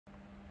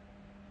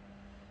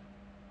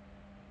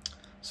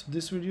So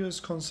this video is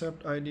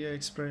concept, idea,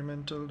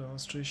 experimental,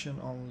 demonstration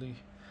only.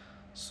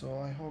 So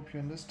I hope you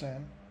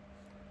understand.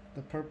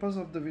 The purpose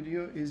of the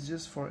video is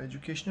just for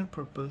educational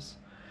purpose,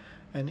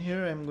 and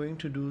here I'm going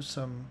to do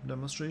some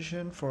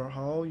demonstration for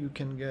how you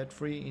can get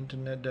free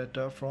internet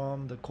data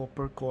from the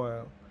copper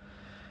coil.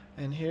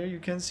 And here you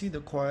can see the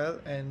coil,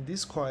 and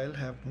this coil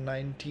have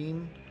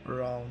 19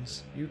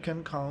 rounds. You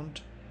can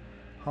count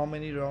how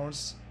many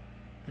rounds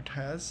it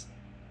has,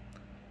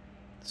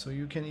 so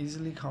you can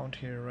easily count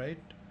here, right?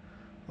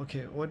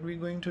 Okay, what we're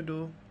going to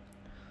do,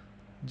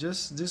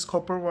 just this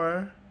copper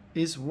wire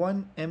is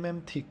 1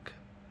 mm thick.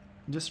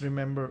 Just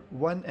remember,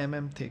 1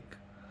 mm thick.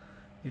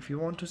 If you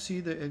want to see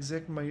the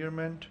exact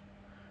measurement,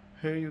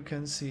 here you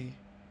can see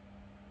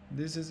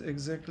this is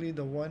exactly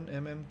the 1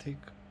 mm thick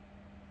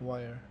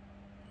wire.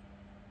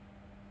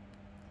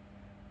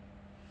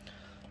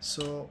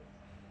 So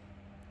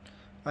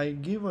I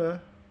give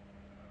a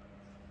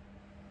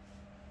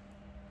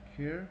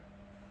here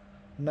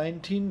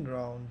 19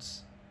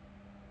 rounds.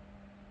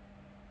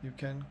 You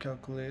can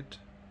calculate,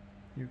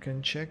 you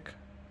can check,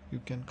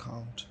 you can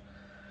count.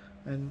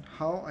 And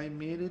how I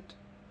made it,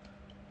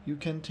 you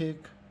can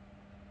take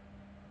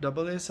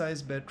AA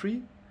size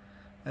battery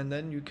and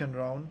then you can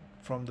round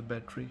from the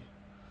battery.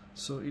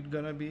 So it's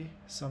gonna be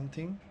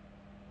something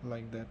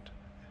like that.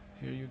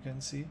 Here you can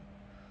see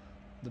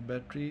the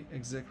battery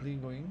exactly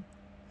going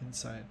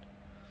inside.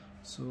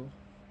 So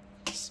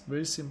it's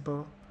very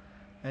simple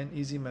and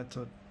easy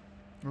method.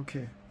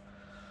 Okay,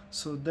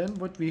 so then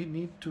what we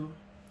need to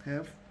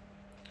have,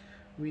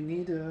 we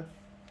need a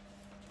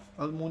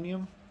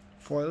aluminum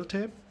foil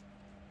tape.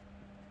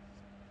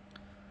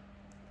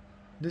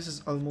 This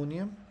is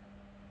aluminum,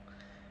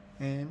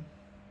 and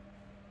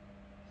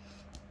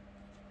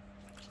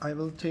I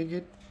will take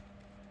it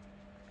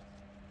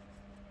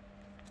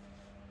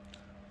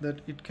that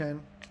it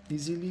can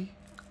easily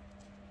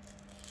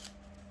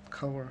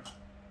cover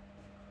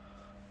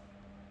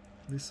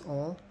this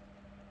all,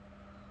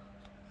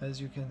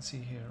 as you can see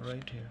here,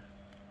 right here.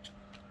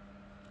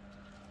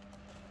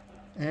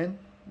 And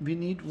we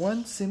need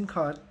one SIM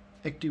card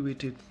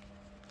activated.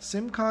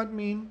 SIM card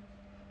mean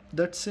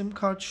that SIM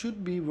card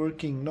should be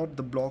working, not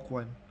the block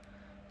one.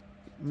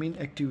 Mean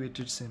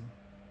activated SIM.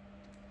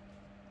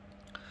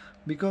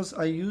 Because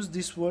I use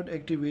this word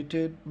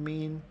activated,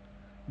 mean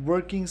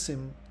working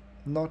SIM,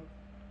 not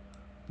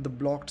the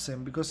blocked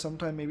SIM, because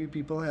sometimes maybe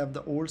people have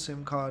the old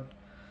SIM card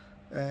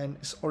and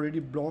it's already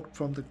blocked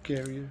from the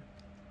carrier,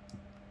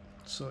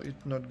 so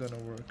it's not gonna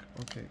work.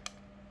 Okay,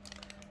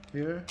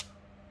 here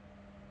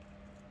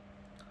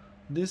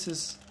this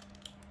is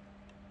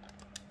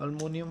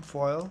aluminum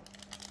foil.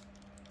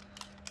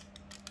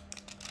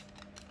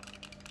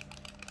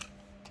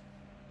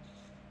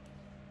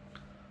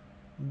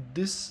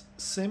 This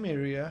same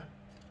area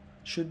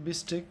should be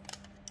stick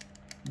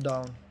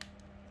down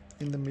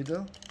in the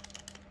middle.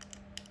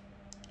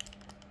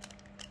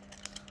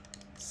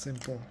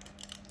 Simple.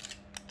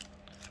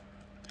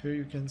 Here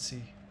you can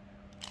see.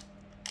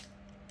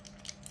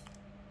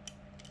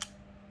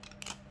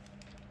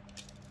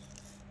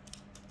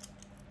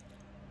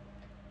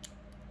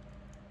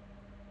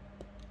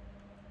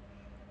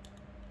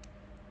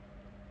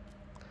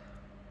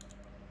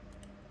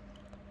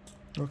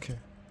 Okay.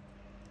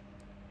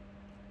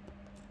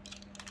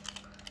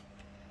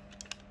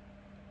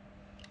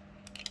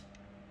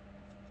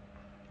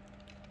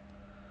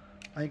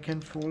 I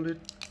can fold it,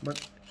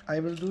 but I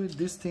will do it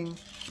this thing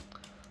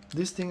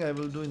I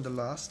will do in the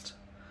last.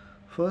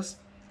 First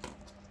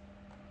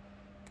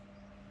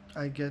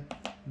I get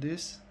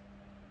this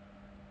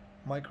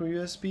micro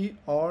USB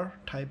or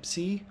type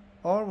C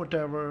or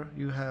whatever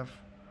you have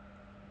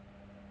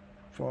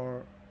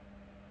for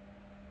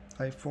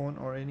iPhone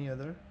or any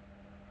other.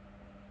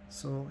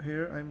 So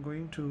here I'm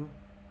going to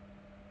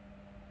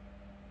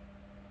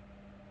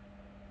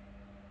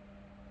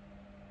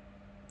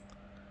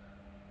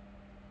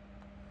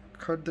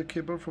cut the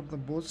cable from the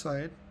both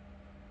side,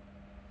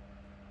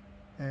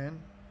 and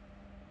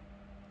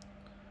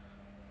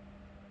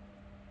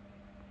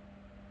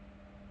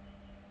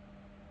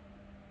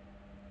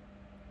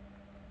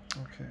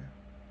okay,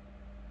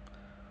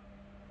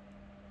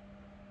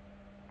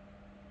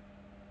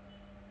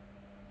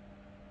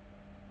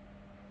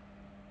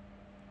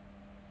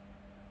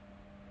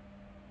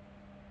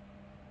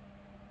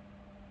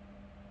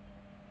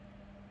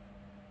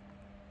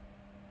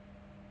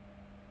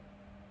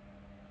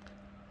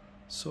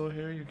 so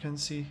here you can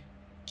see,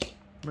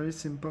 very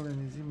simple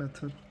and easy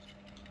method.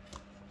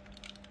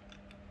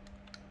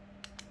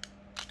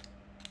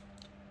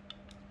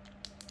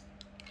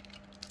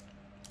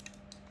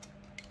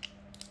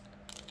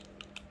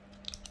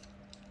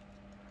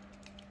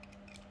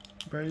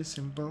 Very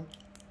simple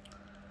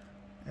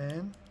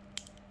and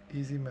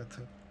easy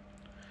method.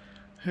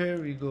 Here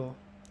we go.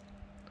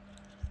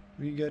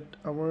 We get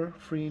our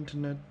free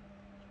internet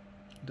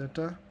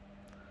data.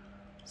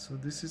 So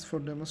this is for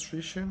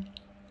demonstration,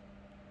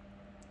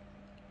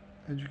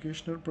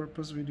 educational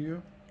purpose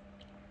video.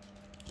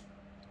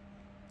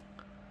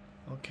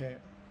 Okay,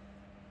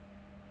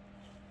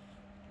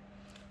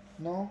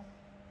 now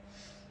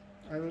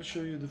I will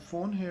show you the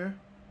phone here.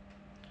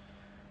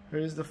 Here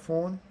is the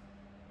phone,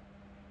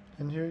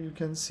 and here you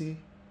can see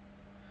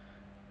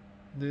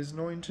there is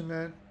no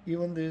internet,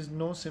 even there is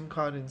no SIM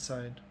card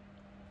inside.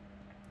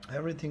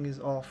 Everything is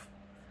off.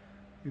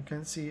 You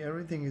can see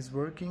everything is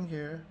working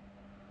here.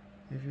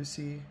 If you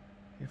see,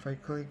 if I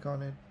click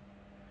on it,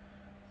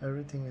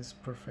 everything is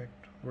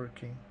perfect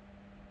working.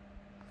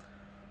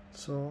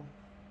 So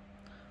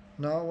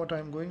now what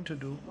I'm going to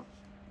do,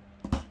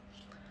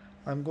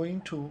 I'm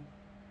going to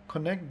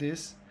connect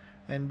this,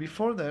 and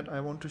before that I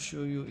want to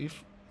show you,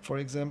 if for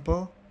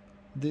example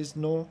there's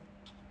no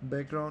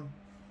background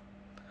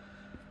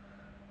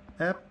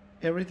app,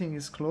 everything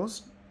is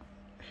closed,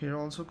 here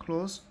also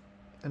closed,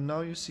 and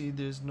now you see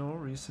there's no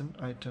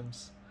recent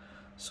items.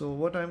 So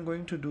what I'm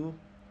going to do,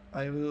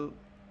 I will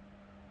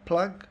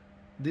plug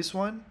this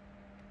one,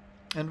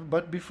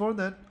 but before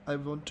that I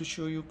want to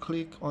show you,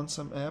 click on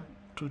some app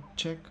to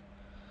check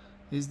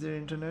is there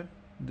internet.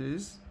 There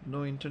is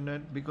no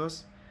internet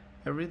because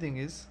everything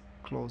is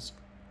closed.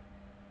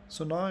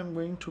 So now I'm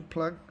going to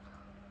plug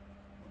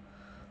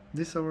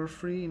this, our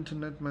free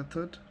internet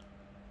method.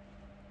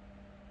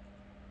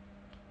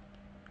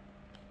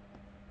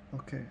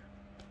 Okay,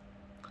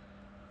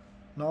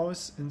 now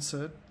it's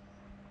insert.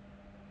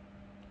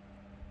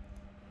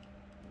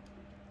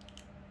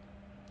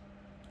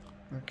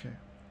 Okay,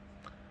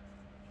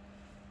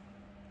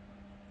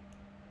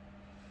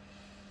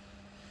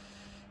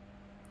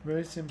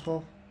 very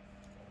simple,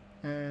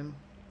 and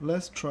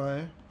let's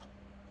try.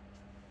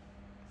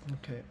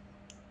 Okay,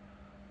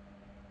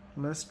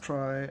 let's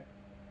try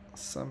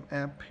some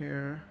app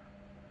here.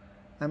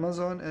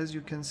 Amazon, as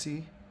you can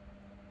see,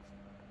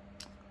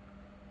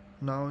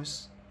 now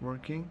is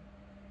working,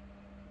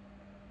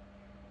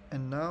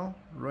 and now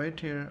right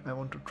here I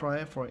want to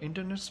try for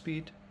internet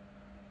speed,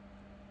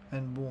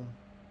 and boom,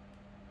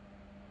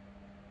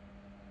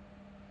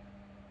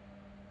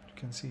 you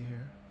can see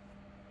here.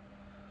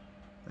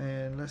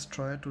 And let's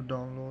try to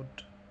download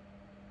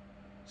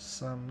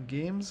some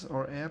games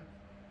or app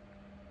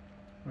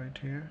right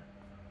here,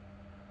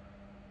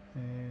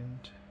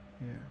 and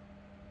yeah,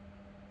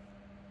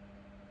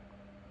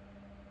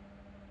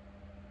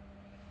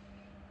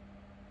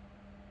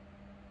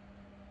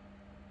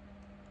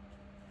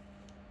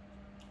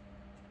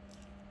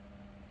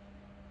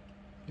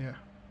 yeah,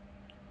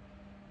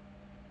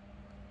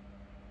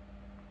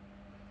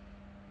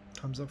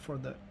 thumbs up for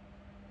that.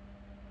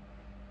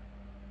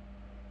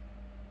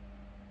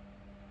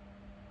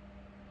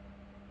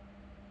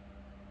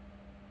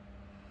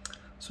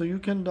 So you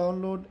can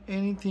download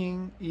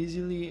anything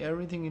easily,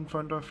 everything in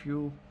front of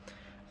you.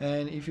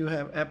 And if you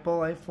have Apple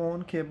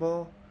iPhone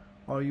cable,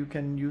 or you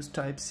can use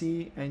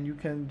Type-C, and you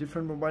can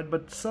different mobile,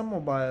 but some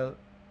mobile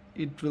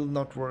it will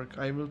not work.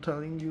 I will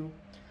telling you,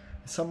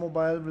 some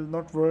mobile will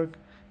not work.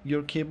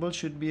 Your cable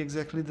should be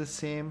exactly the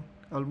same,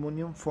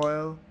 aluminum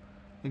foil,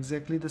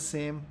 exactly the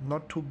same,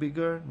 not too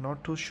bigger,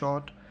 not too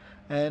short.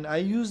 And I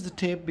use the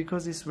tape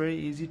because it's very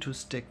easy to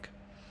stick,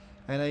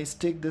 and I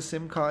stick the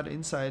SIM card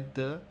inside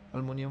the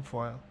aluminum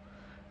foil.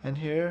 And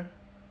here,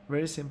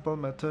 very simple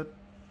method.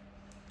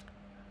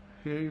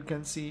 Here you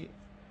can see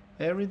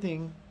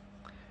everything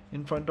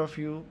in front of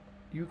you.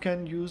 You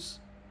can use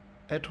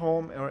at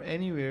home or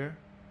anywhere.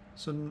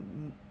 So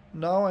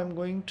now I'm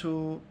going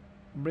to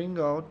bring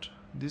out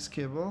this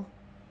cable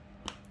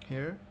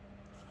here,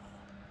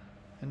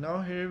 and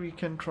now here we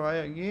can try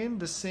again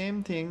the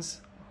same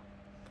things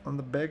on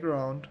the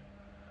background.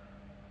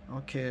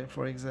 Okay,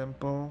 for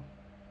example,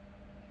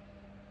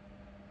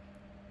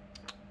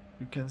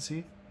 you can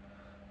see,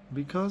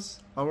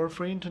 because our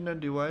free internet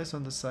device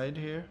on the side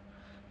here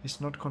is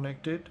not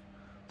connected,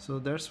 so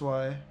that's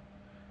why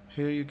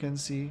here you can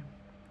see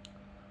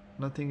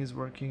nothing is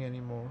working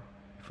anymore.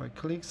 If I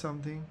click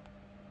something,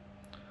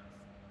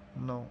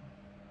 no,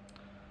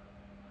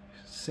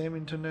 same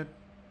internet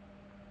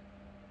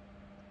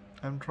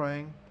I'm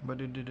trying, but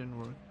it didn't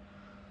work.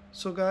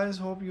 So guys,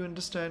 hope you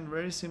understand,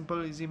 very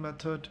simple easy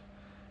method,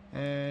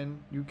 and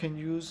you can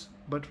use,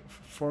 but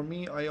for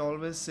me I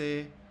always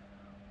say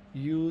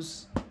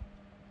use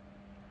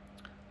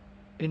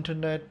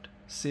internet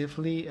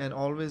safely and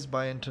always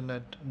buy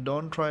internet.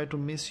 Don't try to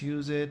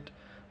misuse it,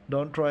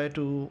 don't try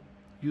to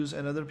use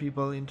another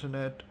people's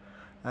internet.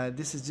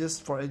 This is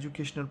just for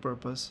educational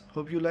purpose.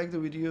 Hope you like the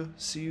video.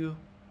 See you.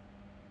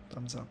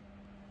 Thumbs up.